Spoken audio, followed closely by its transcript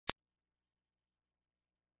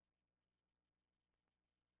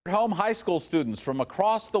Home high school students from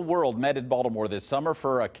across the world met in Baltimore this summer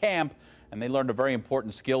for a camp, and they learned a very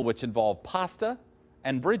important skill which involved pasta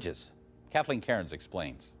and bridges. Kathleen Cairns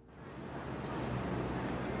explains.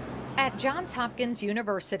 At Johns Hopkins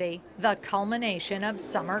University, the culmination of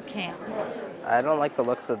summer camp. I don't like the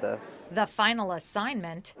looks of this. The final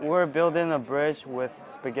assignment. We're building a bridge with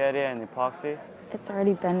spaghetti and epoxy. It's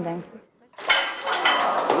already bending.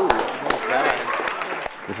 Ooh, not bad.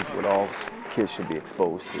 This is what all kids should be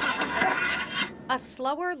exposed to. A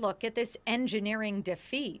slower look at this engineering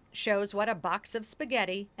defeat shows what a box of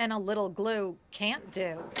spaghetti and a little glue can't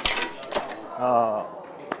do.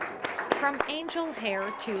 From angel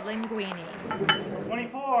hair to linguine.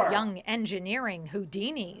 24. Young engineering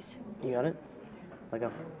Houdinis. You got it? Let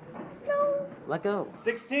go. No. Let go.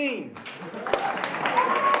 16.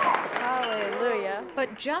 Hallelujah.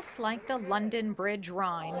 But just like the London Bridge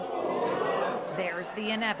rhyme, there's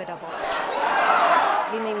the inevitable.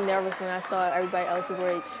 It made me nervous when I saw everybody else's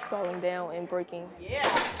bridge falling down and breaking. Yeah.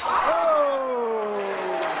 Oh.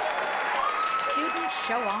 Students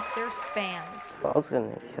show off their spans. I was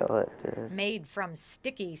gonna kill it, dude. Made from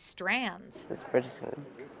sticky strands. This bridge is gonna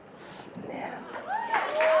snap.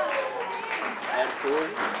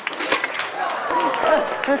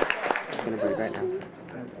 It's gonna breathe right now.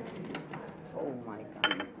 Oh my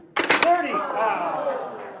God. 30.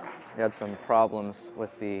 Wow. We had some problems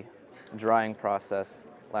with the drying process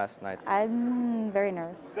last night. I'm very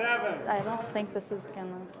nervous. 7. I don't think this is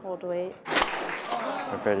gonna hold weight.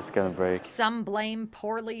 I'm afraid it's gonna break. Some blame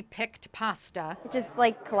poorly picked pasta. It just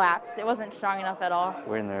collapsed. It wasn't strong enough at all.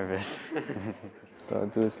 We're nervous. So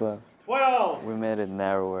do it slow. 12. We made it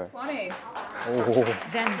narrower. 20. Oh,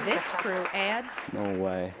 Then this crew adds no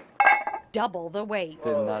way. double the weight.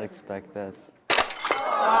 Did not expect this.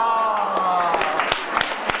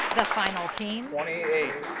 The final team,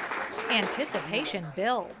 28, anticipation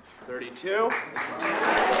builds. 32,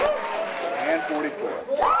 and 44.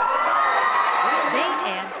 They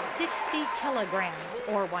add 60 kilograms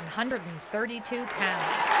or 132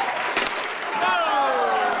 pounds.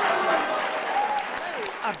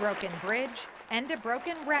 A broken bridge and a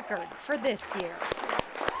broken record for this year.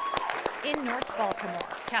 In North Baltimore,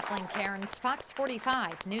 Kathleen Cairns, Fox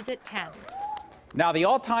 45, News at 10. Now, the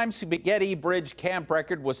all-time spaghetti bridge camp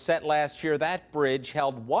record was set last year. That bridge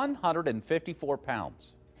held 154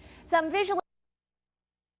 pounds. Some visually